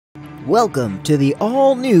Welcome to the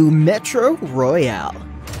all-new Metro Royale.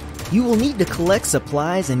 You will need to collect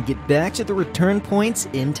supplies and get back to the return points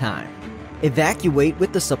in time. Evacuate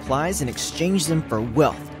with the supplies and exchange them for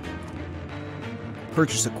wealth.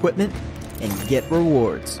 Purchase equipment and get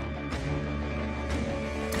rewards.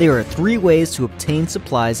 There are 3 ways to obtain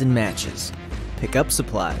supplies in matches: pick up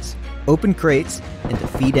supplies, open crates, and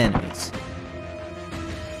defeat enemies.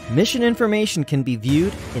 Mission information can be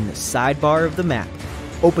viewed in the sidebar of the map.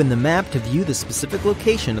 Open the map to view the specific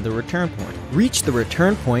location of the return point. Reach the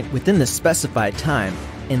return point within the specified time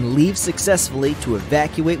and leave successfully to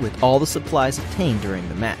evacuate with all the supplies obtained during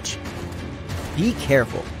the match. Be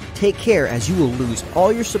careful. Take care, as you will lose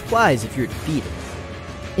all your supplies if you're defeated.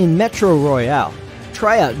 In Metro Royale,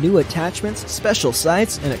 try out new attachments, special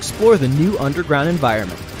sites, and explore the new underground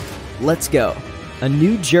environment. Let's go. A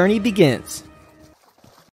new journey begins.